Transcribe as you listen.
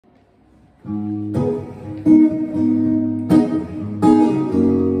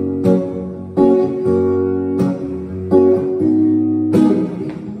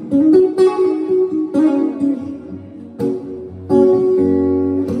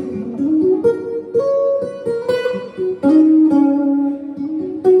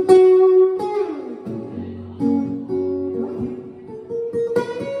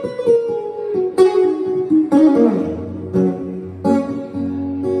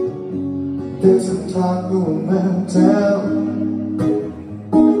There's some talk going around town.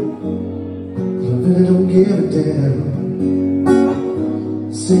 I really don't give a damn.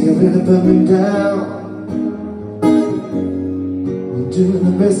 Say you really put me down. You're doing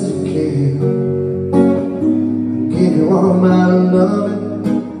the best you can. Give you all my loving.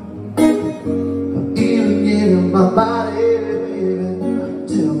 I'll even give you my body, baby.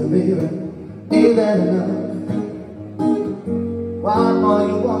 Tell me, baby, ain't that enough? Why all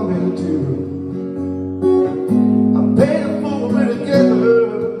you want me to do? I'm paying a fool when I get the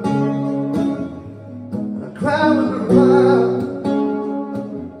love, and I cry when I cry.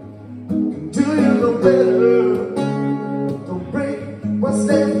 Do you know better? Don't break what's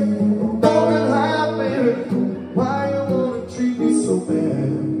there, don't broken heart, baby. Why you wanna treat me so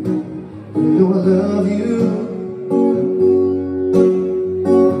bad? You know I love you.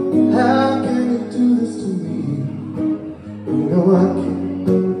 How can you do this to me? You know I can't.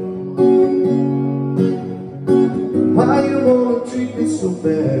 Why you wanna treat me so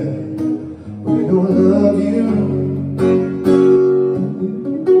bad? You know I love you.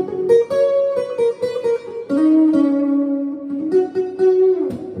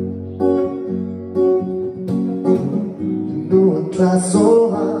 You know I try so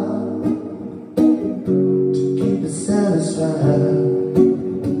hard to keep you satisfied.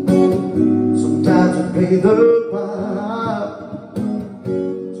 Sometimes you pay the price.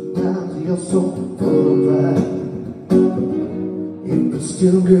 Sometimes you're so full of pride. If it's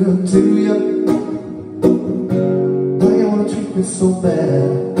still good to you, why you wanna treat me so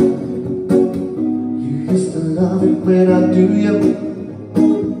bad? You used to love it when I do you.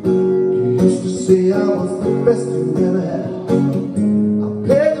 You used to say I was the best you ever had. I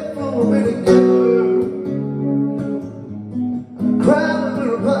paid the fool when it got hurt. I cried a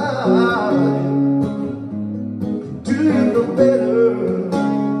little cry. Do you know better?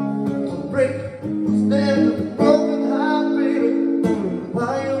 Don't break what's there, the broken heart, baby.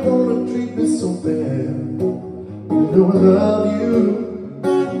 Why you wanna treat me so bad? You know I love you.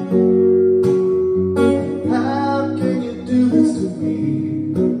 How can you do this to me?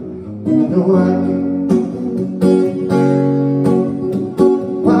 You know I